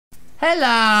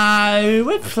Hello,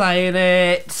 we're playing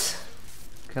it.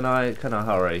 Can I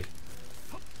hurry?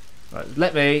 Right,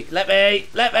 let me. I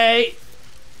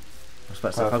was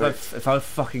about to say, if I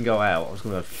fucking go out, I was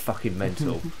gonna go fucking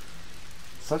mental.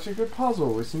 Such a good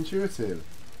puzzle. It's intuitive.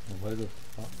 Where the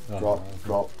fuck?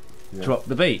 Drop. Yeah. Drop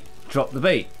the beat. Boom,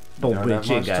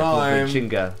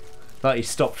 chinga. Like he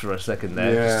stopped for a second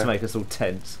there, just to make us all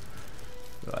tense.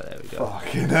 Right, there we go.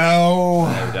 Fucking hell.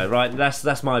 There we go. Right,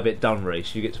 that's my bit done,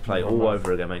 Reese. You get to play all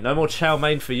over again, mate. No more chow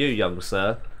mein for you, young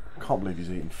sir. I can't believe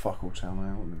he's eating fuck all chow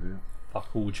mein. What did he do?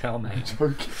 Fuck all chow mein. It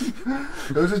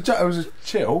was a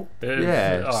chill.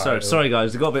 Yeah. Sorry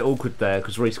guys, it got a bit awkward there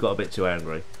because Reese got a bit too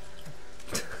angry.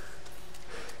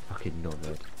 Fucking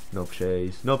knob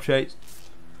cheese.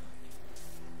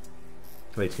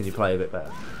 Reese, can you play a bit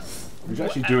better? He's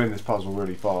actually doing this puzzle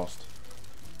really fast.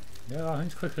 Yeah, I think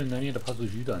it's quicker than any of the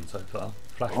puzzles you've done so far.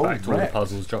 Flashback to all the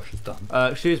puzzles Josh has done.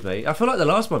 Excuse me. I feel like the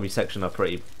last mummy section I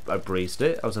breezed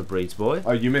it. I was a breeze boy.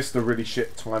 Oh, you missed the really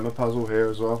shit timer puzzle here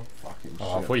as well. Fucking shit.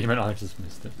 I thought you meant I just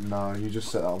missed it. No, you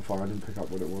just set that on fire. I didn't pick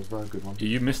up what it was though. Good one.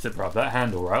 You missed it, bruv. That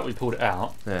handle, right? We pulled it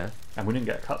out. Yeah. And we didn't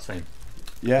get a cutscene.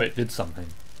 Yeah. But it did something.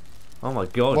 Oh my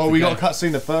god. Well, we got a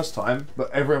cutscene the first time,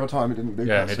 but every other time it didn't do.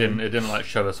 Yeah, it didn't like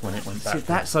show us when it went back. See,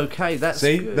 that's okay. That's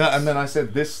good. And then I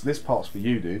said this part's for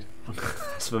you, dude.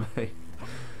 That's for me.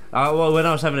 Well, when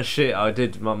I was having a shit, I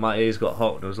did. My ears got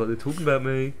hot, and I was like, "They're talking about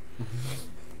me."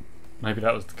 Maybe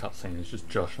that was the cutscene. It's just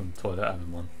Josh on the toilet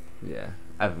having one. Yeah,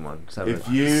 having one. If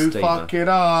you fuck it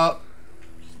up,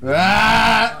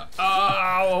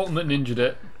 Ultimate ninja'd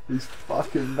it. He's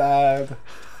fucking bad.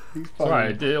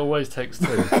 Sorry, it always takes two.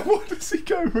 What does he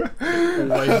go with?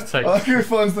 Always takes. I like who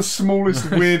finds the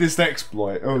smallest, weirdest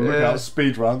exploit. Oh, look out,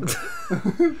 speedrun.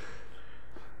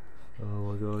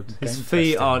 Oh my god. His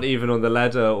feet aren't even on the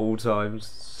ladder at all times.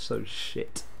 So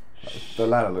shit. The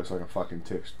ladder looks like a fucking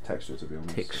texture, to be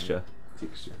honest. Texture.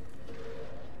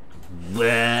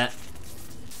 Bleh.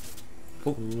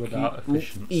 All about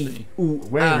efficiency.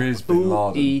 Where is Bin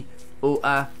Laden?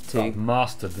 I've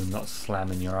mastered them not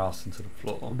slamming your ass into the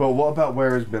floor. But what about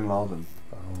where is Bin Laden?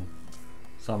 Oh,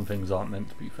 some things aren't meant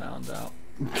to be found out.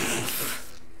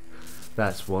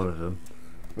 That's one of them.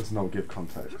 Let's not give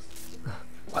context.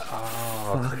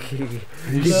 Fucking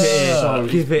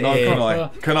Give it in.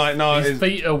 Can I? No, his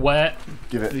feet are wet.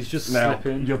 Give it. He's just now,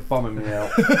 slipping. You're bumming me out.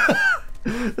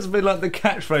 It's been like the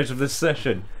catchphrase of this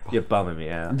session. You're bumming me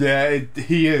out. Yeah,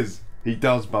 he is. He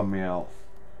does bum me out.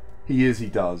 He is. He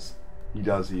does. He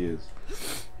does. He is.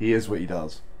 He is what he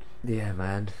does. Yeah,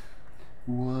 man.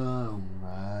 Whoa,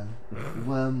 man.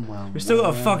 We still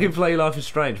got to fucking play Life is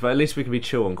Strange, but at least we can be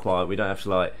chill and quiet. We don't have to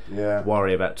like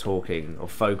worry about talking or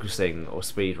focusing or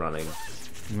speed running.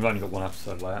 We've only got one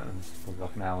episode left, and it's probably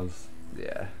like an hour's.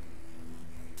 Yeah.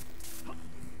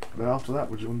 Then after that,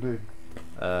 what do you want to do?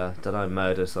 Don't know,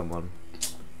 murder someone.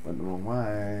 Went the wrong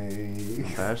way.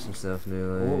 Embarrass himself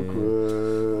nearly.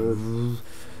 Awkward.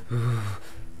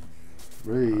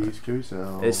 Reese, kill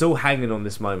yourself. It's all hanging on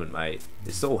this moment, mate.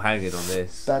 It's all hanging on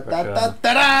this. Look at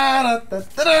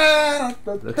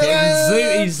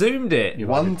him, he zoomed it.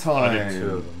 One time. I did two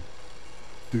of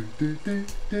them.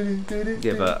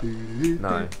 Yeah, but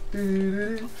no.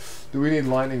 Do we need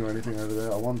lightning or anything over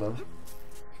there? I wonder.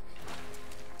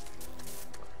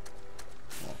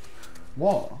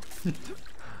 What?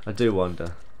 I do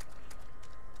wonder.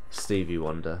 Stevie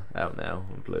Wonder, out now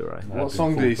on Blu-ray. What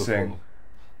song do you sing?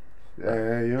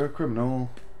 You're a criminal.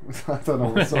 I don't know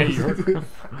what song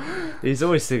He's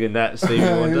always singing that, Stevie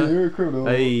Wonder. You're a criminal.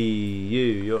 Hey,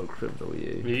 you're a criminal,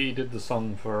 you. He did the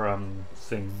song for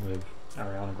Sing with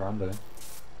Ariana Grande.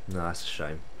 No, that's a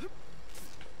shame.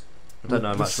 I don't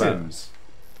know much about it.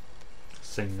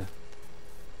 Sing.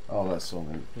 Oh, that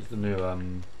song. It's the new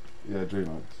yeah,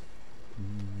 Dreamworks.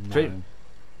 Dream.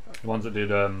 The ones that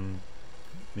did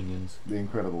Minions. The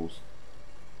Incredibles.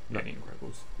 Not The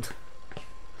Incredibles.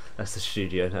 That's the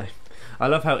studio name. I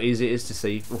love how easy it is to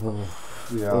see.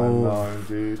 Yeah, I know,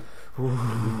 dude.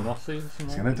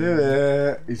 He's gonna do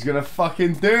it. He's gonna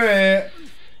fucking do it.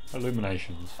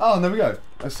 Illuminations. Oh, and there we go.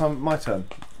 It's my turn.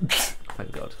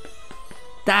 Thank God.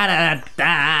 Da da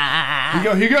da.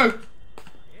 Here you go.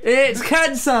 It's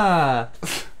cancer.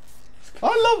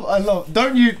 I love.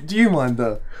 Do you mind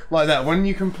like that when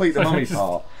you complete the mummy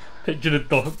part? Picture the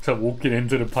doctor walking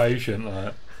into the patient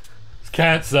like, it's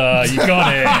cancer, you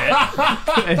got it.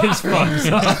 And it's fucked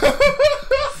up.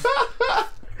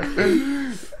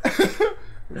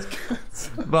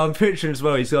 But I'm picturing as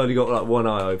well, he's only got like one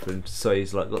eye open, so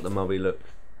he's like got the mummy look.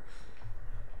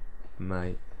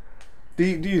 Mate. Do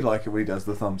you like it when he does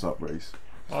the thumbs up, Reese?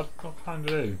 I kind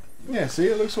of do. Yeah, see,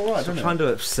 it looks alright, doesn't it? Trying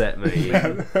to upset me.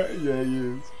 Yeah, he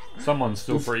is. Someone's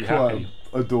still It's pretty quite happy.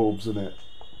 adorbs, isn't it?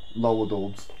 Lower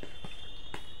adorbs.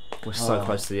 We're so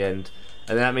close to the end.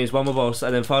 And then that means one more boss,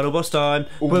 and then final boss time.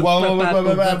 One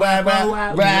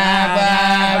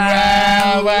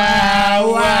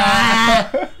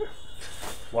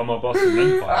more boss and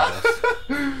then final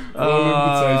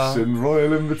boss.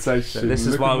 Royal invitation. This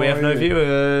is why we have no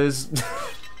viewers.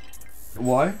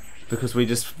 Why? Because we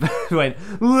just went,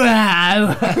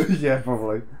 wow! Yeah,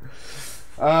 probably.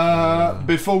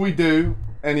 Before we do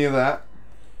any of that,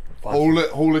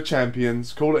 Hall of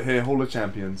Champions. Call it here, Hall of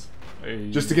Champions.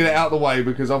 Just to get it out of the way,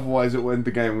 because otherwise it will end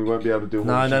the game. We won't be able to do.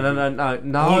 No,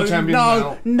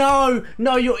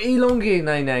 you're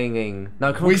elongating.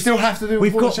 No, come on. We still have to do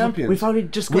Hall of Champions. We've only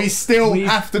just got. We still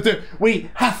have to do.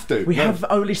 We have to. We have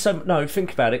only so. No,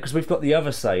 think about it, because we've got the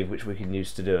other save which we can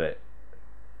use to do it.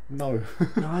 No.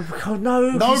 No,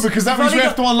 no. No, because that means we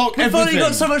have to unlock everything. We've only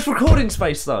got so much recording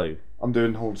space, though. I'm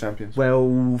doing Hall of Champions.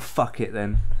 Well, fuck it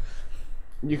then.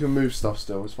 You can move stuff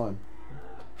still. It's fine.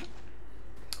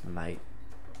 Mate,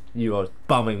 you are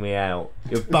bumming me out.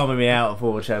 You're bumming me out of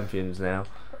Hall of Champions now.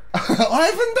 I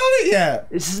haven't done it yet.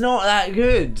 It's not that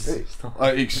good.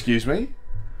 Excuse me.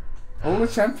 Hall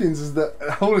of Champions is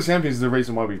the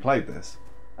reason why we played this,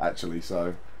 actually.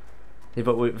 So. Yeah,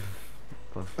 but we'll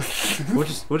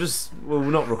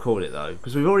not record it though,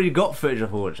 because we've already got footage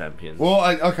of Hall of Champions. Well,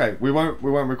 okay, we won't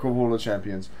record Hall of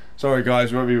Champions. Sorry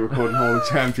guys, we won't be recording Hall of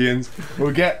Champions.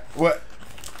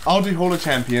 I'll do Hall of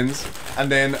Champions, and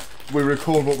then we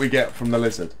record what we get from the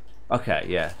lizard. Okay,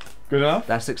 yeah. Good enough?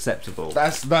 That's acceptable.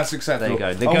 That's acceptable.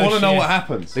 There you go. I want to know what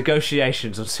happens.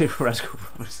 Negotiations on Super Radical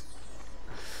Brothers.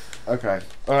 Okay.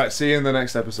 Alright, see you in the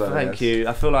next episode. Thank you.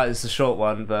 I feel like it's a short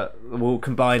one, but we'll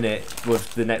combine it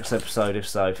with the next episode if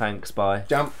so. Thanks, bye.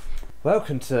 Jump.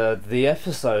 Welcome to the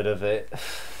episode of it.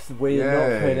 We're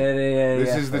not putting any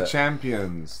This is effort. the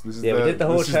champions. This is we did the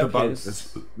Hall of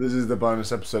Champions. This is the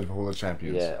bonus episode of Hall of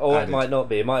Champions. Yeah, or Added. it might not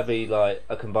be. It might be like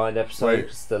a combined episode,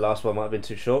 because the last one might have been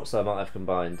too short, so I might have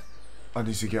combined. I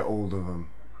need to get all of them.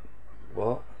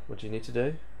 What? What do you need to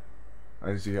do?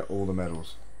 I need to get all the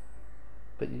medals.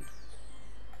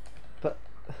 But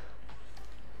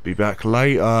Be back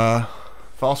later.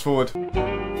 Fast forward.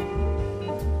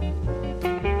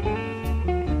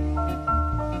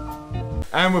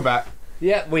 And we're back.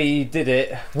 yeah, we did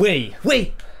it. We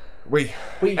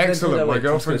Excellent. My Wait,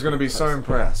 girlfriend's going to be so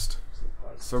impressed.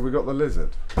 So we got the lizard.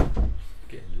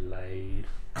 Getting laid.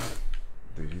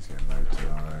 Dude, he's getting laid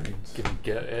tonight. Gonna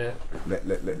get it.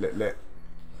 Let.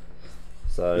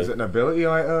 So Is it an ability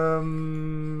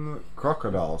item?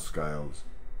 Crocodile scales.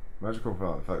 Magical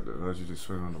power. In fact, it allows you to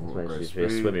swim underwater. makes Great you be a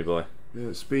speed. swimmy boy.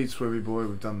 Yeah, speed, swimmy boy.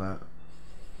 We've done that.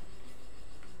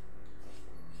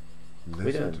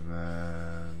 Lizard don't.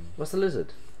 man. What's the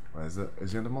lizard? Where is it?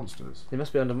 Is he under monsters? He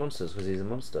must be under monsters because he's a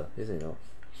monster, is he not?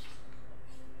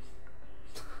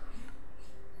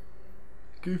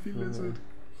 Goofy lizard.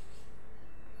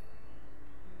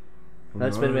 No,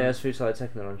 it's been me as futile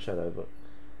techno on Shadow, but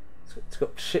it's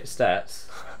got shit stats.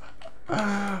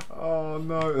 Oh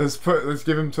no! Let's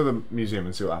give him to the museum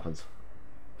and see what happens.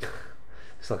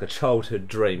 It's like a childhood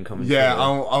dream coming true. Yeah,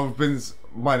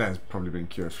 my nan's probably been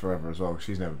curious forever as well.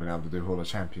 She's never been able to do Hall of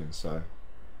Champions, so.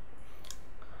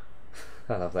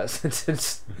 I love that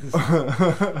sentence.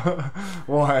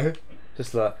 Why?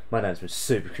 Just like, my nan's been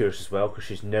super curious as well because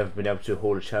she's never been able to do a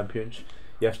Hall of Champions.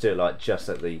 You have to do it like just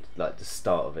at the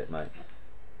start of it, mate.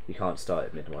 You can't start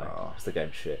it midway. Oh. It's the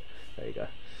game shit. There you go.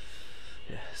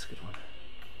 Yeah, it's a good one.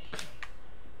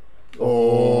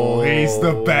 Oh, he's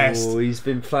the best. He's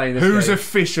been playing this Who's game.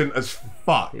 efficient as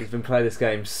fuck? He's been playing this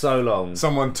game so long.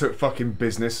 Someone took fucking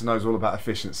business and knows all about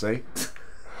efficiency.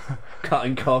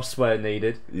 Cutting costs where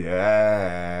needed.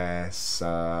 Yes.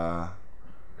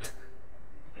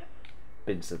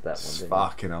 Been said that one, didn't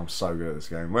Fucking, I'm so good at this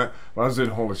game. When I was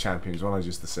doing Hall of Champions, when I was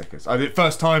just the sickest. I did it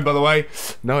first time, by the way.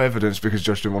 No evidence because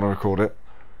Josh didn't want to record it.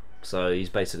 he? So he's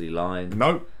basically lying.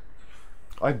 Nope.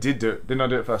 I did do it. Didn't I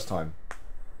do it first time?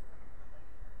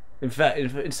 In fact,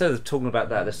 instead of talking about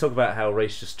that, let's talk about how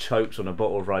Reese just choked on a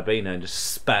bottle of Ribena and just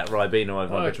spat Ribena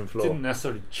over my bedroom floor. I didn't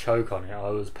necessarily choke on it. I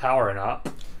was powering up.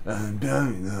 I'm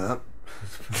doing that.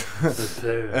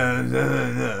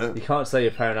 You can't say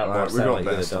you're powering up while Right, we've sound got like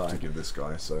you're better gonna stuff die. to give this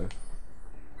guy, so.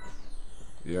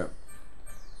 Yeah.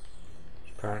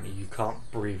 Apparently you can't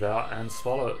breathe out and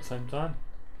swallow at the same time.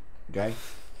 Okay.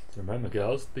 Remember,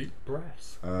 girls, deep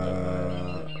breaths.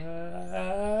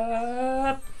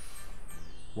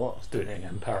 What? Let's do it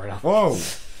again, powering up. Whoa!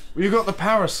 You got the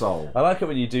parasol. I like it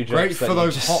when you do jokes. Great that for you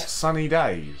those just- hot sunny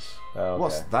days. Oh, okay.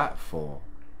 What's that for?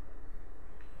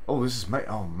 Oh, this is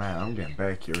oh man, I'm getting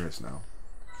very curious now.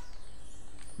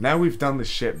 Now we've done the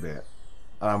shit bit,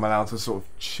 I'm allowed to sort of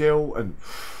chill and,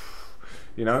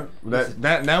 you know,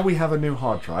 now we have a new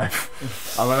hard drive.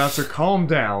 I'm allowed to calm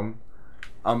down.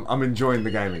 I'm enjoying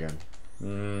the game again.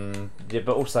 Yeah,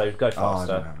 but also go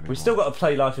faster. We still got to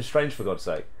play Life is Strange, for God's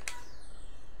sake.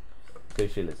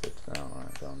 Goofy Lizard. Oh,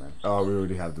 right, go on then. Oh, we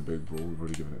already had the big ball. We've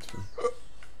already given it to him.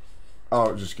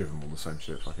 Oh, just give them all the same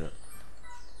shit. Fuck it.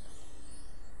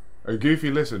 A Goofy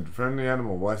Lizard, friendly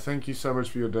animal. Why, thank you so much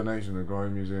for your donation. The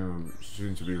Growing Museum is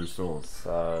soon to be restored.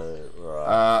 So,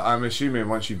 right. I'm assuming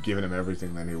once you've given him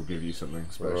everything, then he'll give you something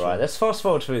special. Right, let's fast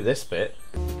forward through this bit.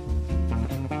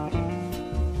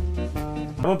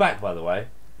 We're back, by the way.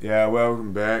 Yeah,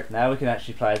 welcome back. Now we can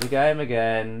actually play the game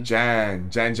again. Jan.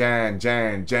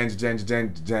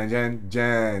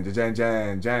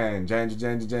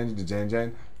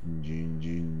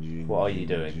 What are you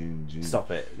doing?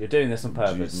 Stop it. You're doing this on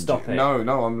purpose. Stop it.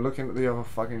 No, I'm looking at the other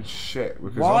fucking shit.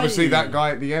 Because Why? obviously that guy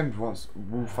at the end will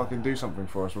fucking do something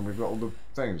for us when we've got all the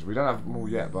things. We don't have them all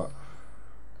yet, but...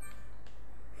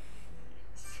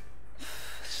 I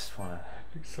just wanna...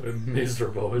 It's so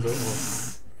miserable, isn't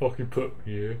it? Fucking put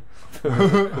me here.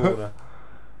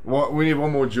 What? We need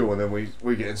one more duel and then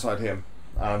we get inside him.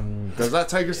 Does that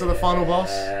take us to the final boss?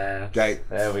 Gate.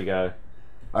 There we go.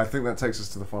 I think that takes us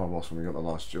to the final boss when we got the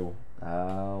last duel.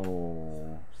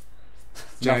 Oh.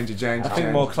 I I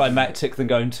think more climactic than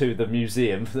going to the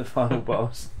museum for the final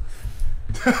boss.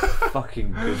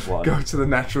 Fucking good one. Go to the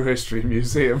Natural History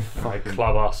Museum. They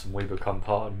club us and we become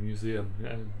part of the museum.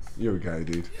 Yeah. You're gay,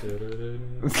 dude.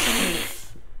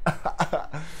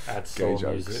 Add soul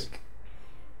music.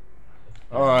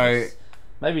 Alright.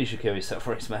 Maybe you should kill yourself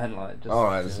for man. Like,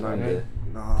 Alright, there's no need.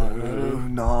 No.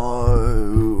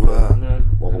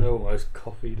 I almost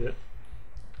coffeed it.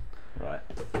 Right.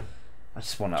 I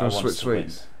just want to. Do you want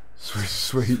sweets?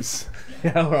 Sweets.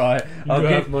 Yeah, alright. You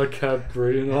have my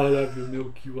Cadbury and I'll have your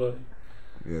Milky Way.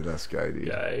 Yeah, that's gay, dude.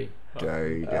 Gay.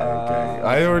 Gay.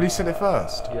 I already said it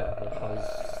first.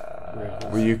 Yeah,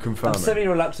 Were you confirming? I'm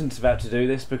semi-reluctant about to do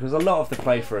this because a lot of the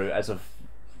playthrough, as of...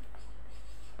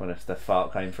 Well, if the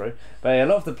fart came through. But yeah, a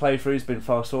lot of the playthrough's been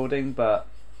fast-forwarding, but...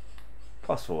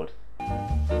 Fast forward.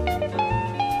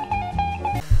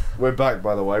 We're back,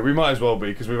 by the way. We might as well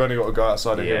be, because we've only got to go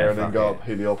outside of here and then go up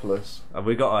Heliopolis. And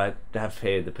we got to have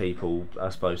here the people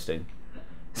us posting.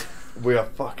 We are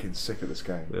fucking sick of this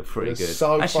game. We're pretty good.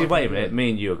 So actually, wait a minute.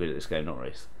 Me and you are good at this game, not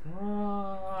Reese.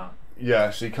 Yeah,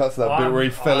 she cuts that bit where he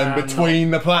fell in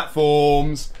between the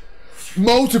platforms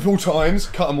multiple times.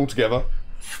 Cut them all together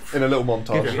in a little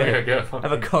montage.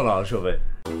 Have a collage of it.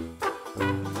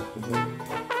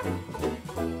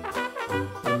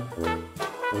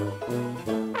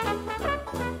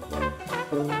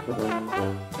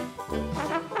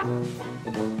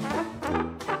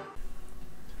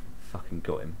 Fucking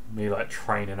got him. Me like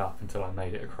training up until I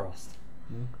made it across.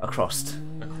 Across.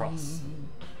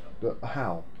 But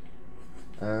how?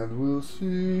 And we'll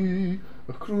see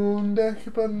a croon deck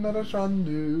another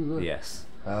shandu. Yes.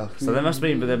 So there must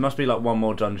be like one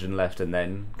more dungeon left and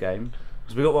then game.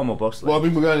 Because we got one more boss left. Well, I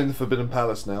mean, we're going in the Forbidden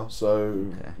Palace now,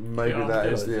 so maybe that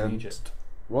is the end. Egypt.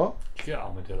 What? Did you get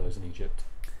armadillos in Egypt?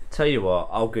 Tell you what,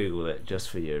 I'll Google it just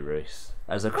for you, Reese.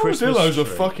 As a Christmas Armadillos are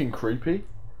tree. fucking creepy.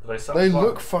 They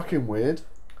look fucking weird.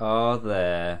 Are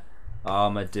there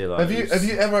armadillos? Have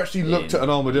you ever actually looked at an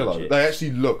armadillo? Egypt? They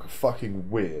actually look fucking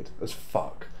weird as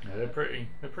fuck. Yeah, they're pretty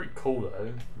cool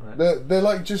though. Like, They're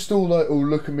like just all like, oh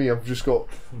look at me, I've just got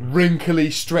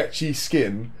wrinkly, stretchy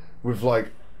skin with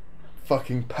like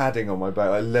fucking padding on my back,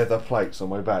 like leather plates on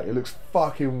my back. It looks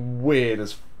fucking weird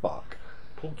as fuck.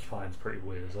 porcupine's pretty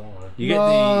weird as well. You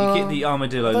get the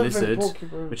armadillo lizard,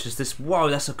 which is this. Whoa,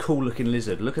 that's a cool looking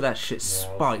lizard. Look at that shit,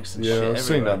 spikes and shit everywhere. I've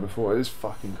seen that before. It is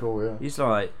fucking cool. Yeah. He's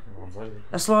like.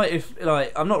 That's like if,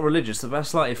 like, I'm not religious, but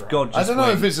that's like if God just I don't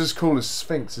know if it's as cool as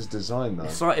Sphinx's design though.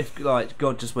 It's like if, like,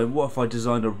 God just went, what if I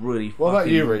designed a really What about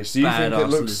you, Reese? Do you think it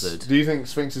looks? Lizard? Do you think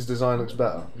Sphinx's design looks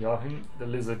better? Yeah, I think the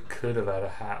lizard could have had a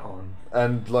hat on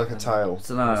and like a tail. I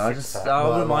don't know. I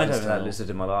wouldn't mind having that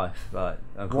lizard in my life. Like,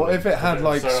 what if it had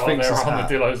like Sphinx's hat?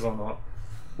 Armadillos or not?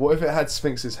 What if it had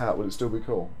Sphinx's hat? Would it still be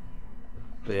cool?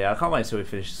 But yeah, I can't wait until we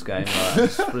finish this game. Like, I'm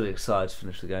just really excited to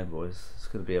finish the game, boys. It's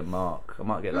gonna be a mark. I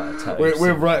might get that tattoo.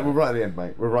 We're right at the end,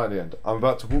 mate. We're right at the end. I'm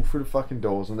about to walk through the fucking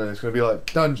doors, and then it's gonna be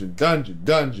like dungeon, dungeon,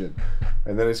 dungeon,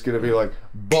 and then it's gonna be like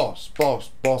boss, boss,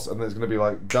 boss, and then it's gonna be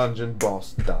like dungeon,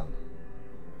 boss, done.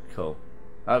 Cool.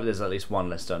 I hope there's at least one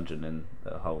less dungeon in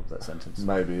the whole of that sentence.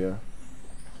 Maybe, yeah.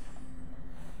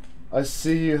 I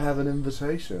see you have an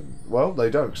invitation. Well,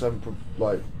 they don't, because I haven't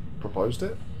proposed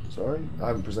it. Sorry, I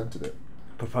haven't presented it.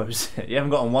 propose it. You haven't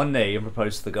got on one knee and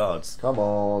proposed to the gods. Come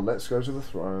on, let's go to the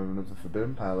throne of the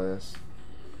Forbidden Palace.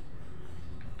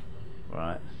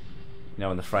 Right. You know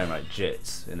when the frame rate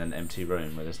jits in an empty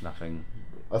room where there's nothing.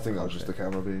 I think that was just the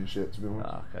camera being shit, to be honest.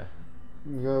 Oh, okay.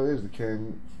 Here you go, here's the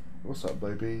king. What's up,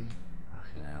 baby?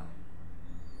 Fucking hell.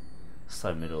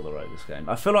 So middle of the road, this game.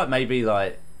 I feel like maybe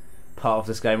like part of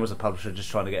this game was a publisher just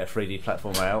trying to get a 3D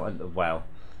platformer out, and wow.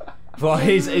 Well,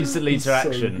 his instant lead to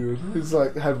action. So good. He's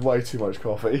like had way too much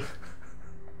coffee.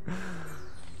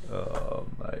 Oh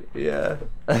mate, yeah.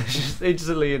 Just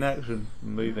instantly in action,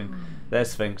 moving.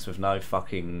 There's Sphinx with no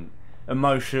fucking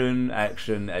emotion,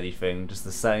 action, anything. Just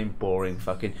the same boring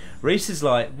fucking. Reese is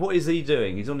like, what is he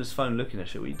doing? He's on his phone looking at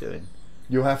shit. What are you doing?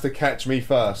 You'll have to catch me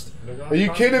first. Are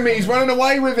you kidding me? He's running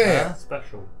away with it.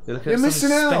 Special. You're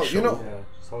missing out. special. You're not. Yeah,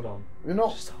 just hold on. You're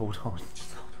not. Just hold on.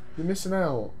 You're missing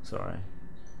out. Sorry.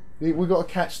 We got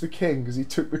to catch the king because he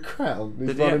took the crown. He's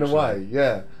Did he running actually? away.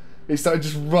 Yeah. He started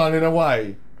just running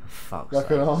away. Fuck's Like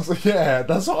sake. an arse. Yeah,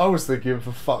 that's what I was thinking.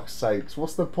 For fuck's sakes,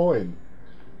 what's the point?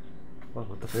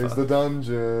 What the Here's fuck? the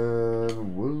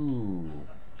dungeon. Woo.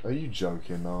 Are you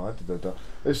joking? No, I did the.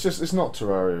 It's not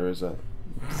Terraria, is it?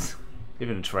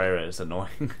 Even in Terraria is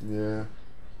annoying. Yeah.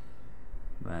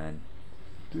 Man.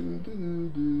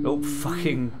 Do. Oh,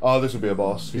 fucking. Oh, this will be a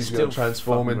boss. He's He's going to still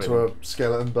transform fucking into a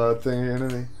skeleton bird thing, isn't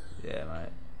he? Yeah, mate.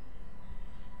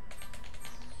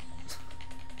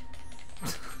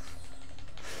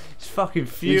 He's fucking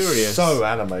furious. He's so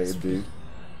animated, dude.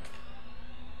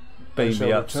 Beam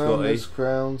me up, Scotty. This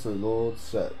crown to Lord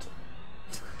Set.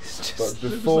 It's But just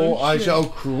before so I shit. shall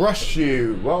crush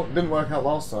you. Well, didn't work out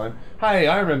last time. Hey,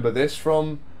 I remember this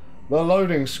from the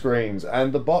loading screens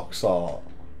and the box art.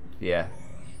 Yeah.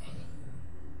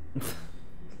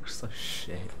 So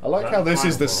shit. I like how this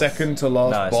is the second to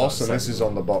last No, it's boss, not and the this second is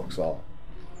on the box art.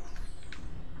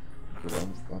 I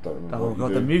don't remember. Oh what god,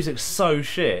 you the do. music's so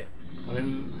shit. I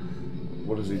mean,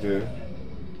 What does he do?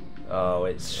 Oh,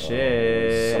 it's It's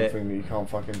shit. something that you can't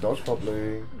fucking dodge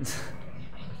properly.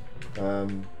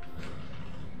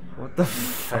 What the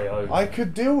f... KO. I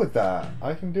could deal with that.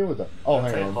 I can deal with that. Oh,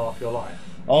 hang Take on. half your life.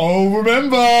 Oh,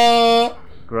 remember!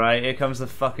 Great, here comes the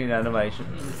fucking animation.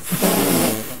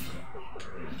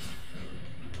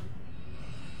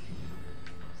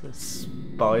 There's a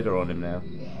spider on him now.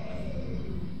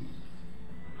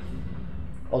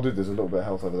 Oh, dude, there's a little bit of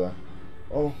health over there.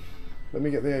 Oh, let me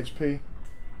get the HP.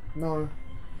 No.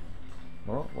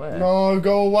 What? Where? No,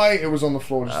 go away! It was on the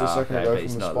floor just a Oh, second okay, ago but from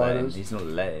he's the not letting. spiders. He's not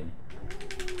letting.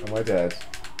 Am I dead?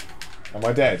 Am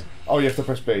I dead? Oh, you have to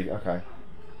press B. Okay.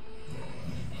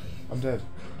 I'm dead.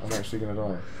 I'm actually gonna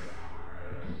die.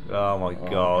 Oh my Oh,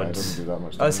 god. okay, it doesn't do that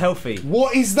much Oh, it's damage. healthy.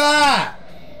 What is that?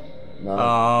 No,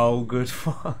 Oh, good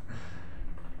one.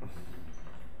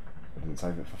 I didn't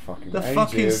save it for fucking The ages.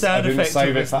 fucking sound I didn't effect save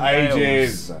of it his for nails.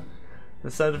 ages.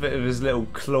 The sound of it of his little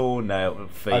claw nail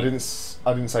feet. I didn't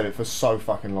save it for so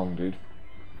fucking long, dude.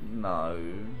 No.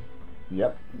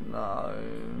 Yep. No.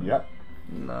 Yep.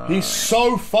 No. He's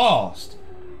so fast.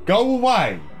 Go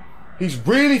away. He's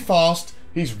really fast.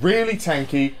 He's really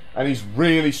tanky, and he's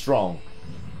really strong.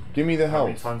 Give me the How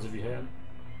many health. times have you hit him?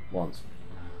 Once.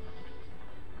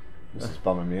 This is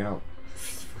bumming me out.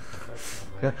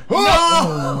 No!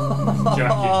 Jacking you,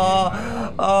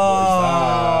 man.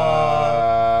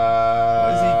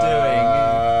 What is he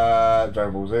doing?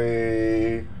 Dragon Ball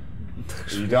Z.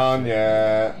 Are you done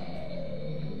yet?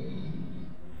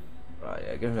 Right,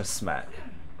 yeah, give him a smack.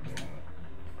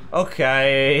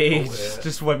 Okay, Oh, yeah.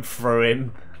 just went through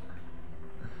him.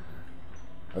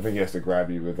 I think he has to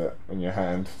grab you with it in your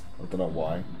hand. I don't know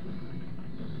why.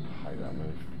 I hate that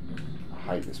move.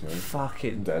 I hate this move. I'm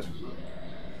Fucking. dead.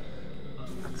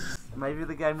 Maybe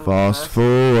the game will Fast be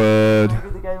forward. Maybe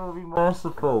the game will be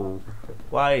merciful.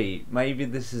 Wait, maybe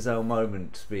this is our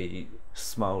moment to be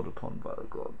smiled upon by the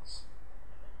gods.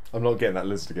 I'm not getting that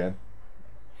list again.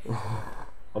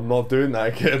 I'm not doing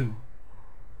that again.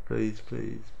 Please,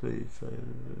 please, please.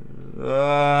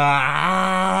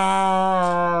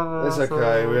 It's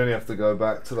okay, we only have to go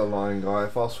back to the line guy.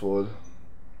 Fast forward.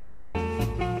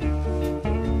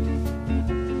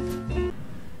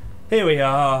 Here we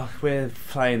are. We're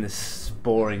playing this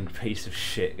boring piece of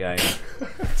shit game.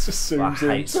 It just I zooms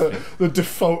hate into Sphinx. the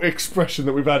default expression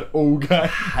that we've had all game.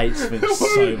 Hate Sphinx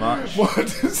so much. Why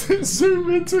does it zoom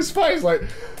into his face? Like,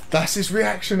 that's his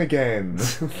reaction again.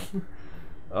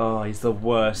 Oh, he's the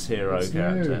worst hero It's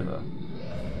character new. ever.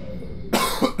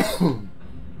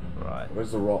 Right,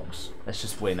 Where's the rocks? let's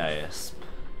just win ASP.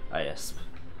 ASP.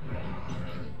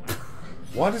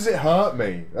 Why does it hurt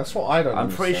me? That's what I don't I'm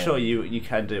pretty understand. sure you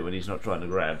can do it when he's not trying to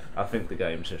grab. I think the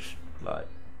game's just like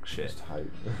shit. Just hate.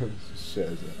 It's just shit,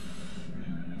 is it?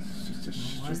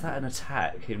 Was that an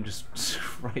attack? Him just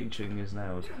scratching his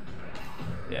nails.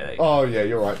 Yeah, there you go. Oh yeah,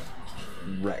 you're right.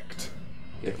 Wrecked.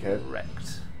 Dickhead.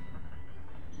 Wrecked.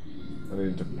 I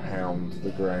need to pound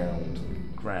the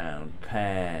ground. Ground.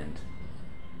 Panned.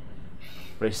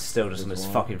 But he's still just on his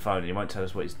There's fucking phone and he won't tell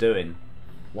us what he's doing.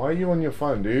 Why are you on your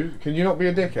phone, dude? Can you not be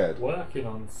a dickhead? Working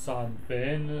on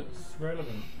something that's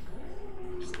relevant.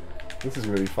 This is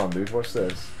really fun, dude. Watch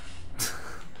this.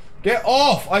 Get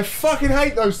off! I fucking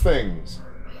hate those things!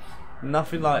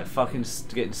 Nothing like fucking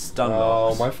getting stung.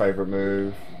 Oh, my favourite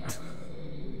move.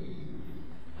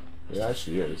 It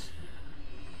actually is.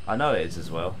 I know it is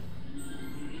as well.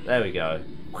 There we go.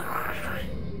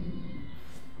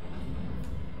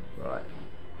 Right.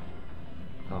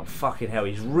 Oh fucking hell,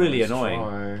 he's really Nice annoying.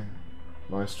 Try.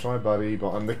 Nice try, buddy,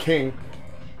 but I'm the king.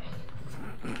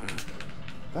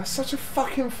 That's such a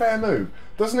fucking fair move.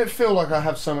 Doesn't it feel like I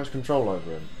have so much control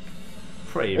over him?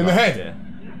 Pretty In much, the head.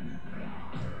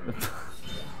 Yeah.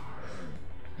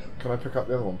 Can I pick up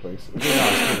the other one, please? Yeah,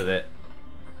 I was good at it.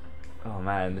 Oh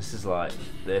man, this is like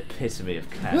the epitome of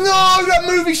cat. No, that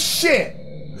movie's shit!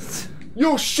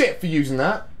 You're shit for using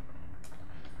that.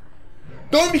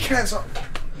 Don't be cancer.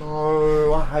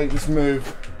 No, I hate this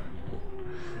move.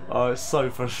 Oh, it's so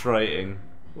frustrating.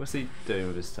 What's he doing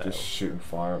with his tail? Just shooting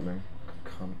fire at me.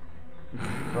 Cunt.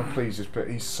 Oh, please just put.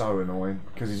 He's so annoying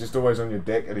because he's just always on your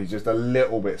dick and he's just a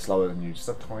little bit slower than you, just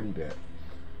a tiny bit.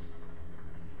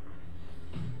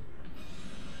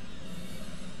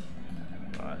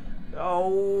 Right.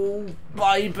 Oh,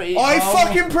 baby. I oh.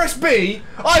 fucking pressed B.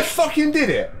 I fucking did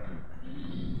it.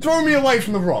 Throw me away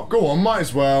from the rock. Go on, might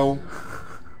as well.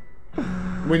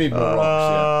 We need more rocks.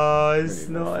 Oh, Yeah. it's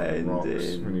We need more not fucking rocks. We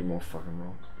ending. need more fucking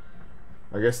rocks.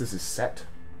 I guess this is set.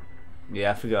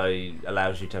 Yeah, I forgot he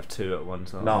allows you to have two at one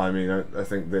time. No, I mean I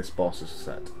think this boss is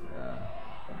set. Yeah.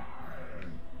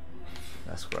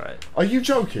 That's great. Are you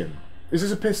joking? Is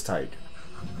this a piss take?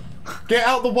 Get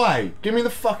out the way! Give me the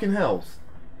fucking health!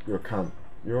 You're a cunt.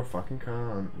 You're a fucking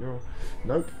cunt. You're...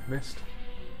 Nope, missed.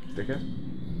 Dickhead.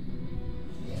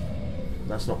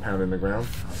 That's not pounding the ground.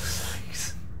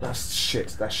 That's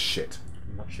shit. That's shit.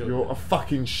 I'm not sure. You're a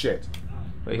fucking shit.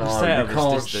 But you No, can stay out you of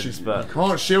can't. his distance, but You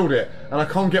can't shield it, and I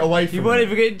can't get away from you it. weren't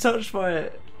even getting touched by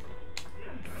it.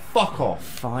 Fuck off.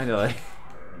 Finally.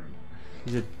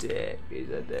 He's a dick. He's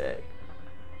a dick.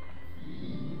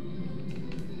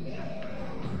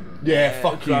 Yeah,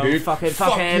 fuck you, go, dude. fuck him, fuck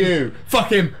fuck him. you.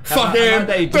 Fuck him. Fuck I him. like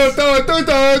that he just-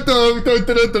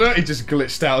 He just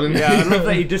glitched out, didn't he? Yeah, I love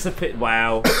that he disappeared.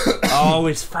 Wow. Oh,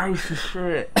 his face is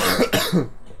shit.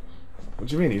 What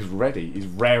do you mean? He's ready. He's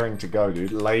raring to go,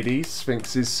 dude. Ladies,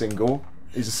 Sphinx is single.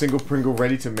 He's a single Pringle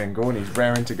ready to mingle, and he's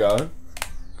raring to go.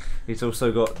 He's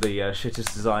also got the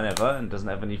shittest design ever and doesn't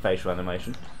have any facial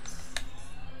animation.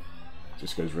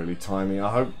 Just goes really tiny.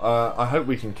 I hope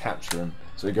we can capture him.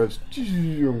 So he goes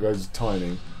and goes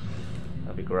tiny.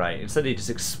 That'd be great. Instead he just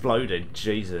exploded.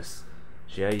 Jesus.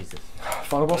 Jesus.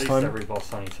 Final At boss least time. every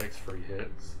boss only takes 3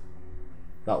 hits.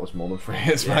 That was more than 3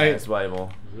 hits, Yeah, mate. it's way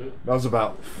more. Is it? That was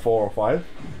about 4 or 5.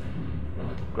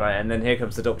 Great, and then here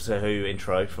comes the Doctor Who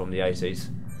intro from the 80s.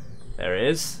 There it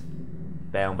is.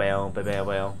 Bow, bow, bow, bow,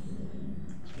 bow.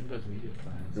 Windows Media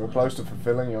Player. You're close to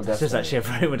fulfilling your This destiny. is actually a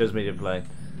very Windows Media Player.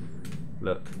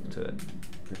 Look to it.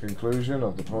 The conclusion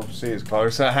of the prophecy is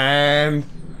close at hand.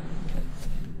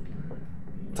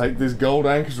 Take this gold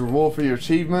anchor as reward for your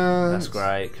achievements. That's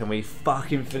great. Can we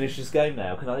fucking finish this game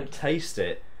now? Can I taste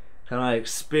it? Can I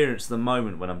experience the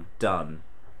moment when I'm done?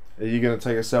 Are you going to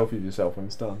take a selfie of yourself when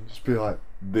it's done? Just be like,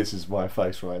 this is my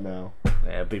face right now.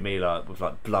 Yeah, it'd be me like with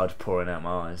like blood pouring out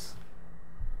my eyes.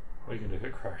 What are you going to do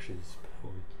if it crashes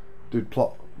before you... Dude,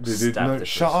 plot. Dude, Stab no, the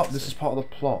shut up. pussy. This is part of the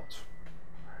plot.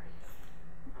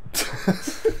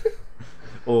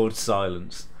 Awed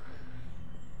silence.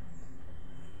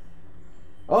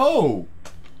 Oh!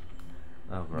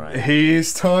 Oh, right.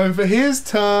 Here's time for his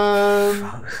turn.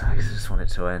 Fuck's sake, I just want it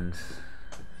to end.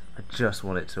 I just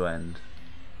want it to end.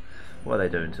 What are they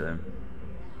doing to him?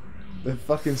 They're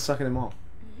fucking sucking him off.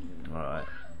 Alright.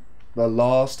 The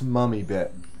last mummy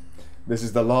bit. This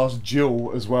is the last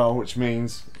jewel as well, which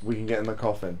means we can get in the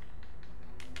coffin.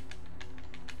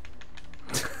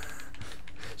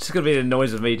 It's just gonna be the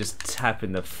noise of me just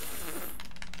tapping the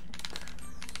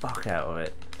fuck out of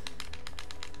it.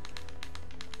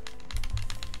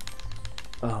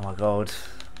 Oh my god.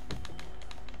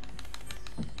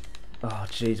 Oh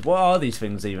jeez, what are these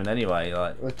things even anyway?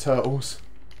 Like, The turtles.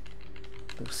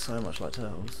 they look so much like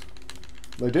turtles.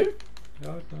 They do?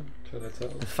 No, it's not. Sure that's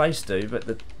it. The face do, but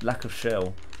the lack of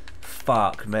shell.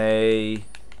 Fuck me.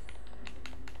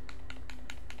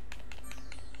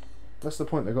 That's the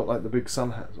point. They got like the big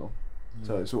sun hats on,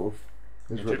 so it sort of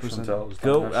Egyptian turtles.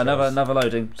 Cool. Another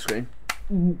loading screen.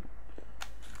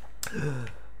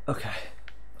 Okay,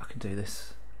 I can do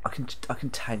this. I can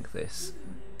tank this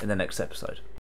in the next episode.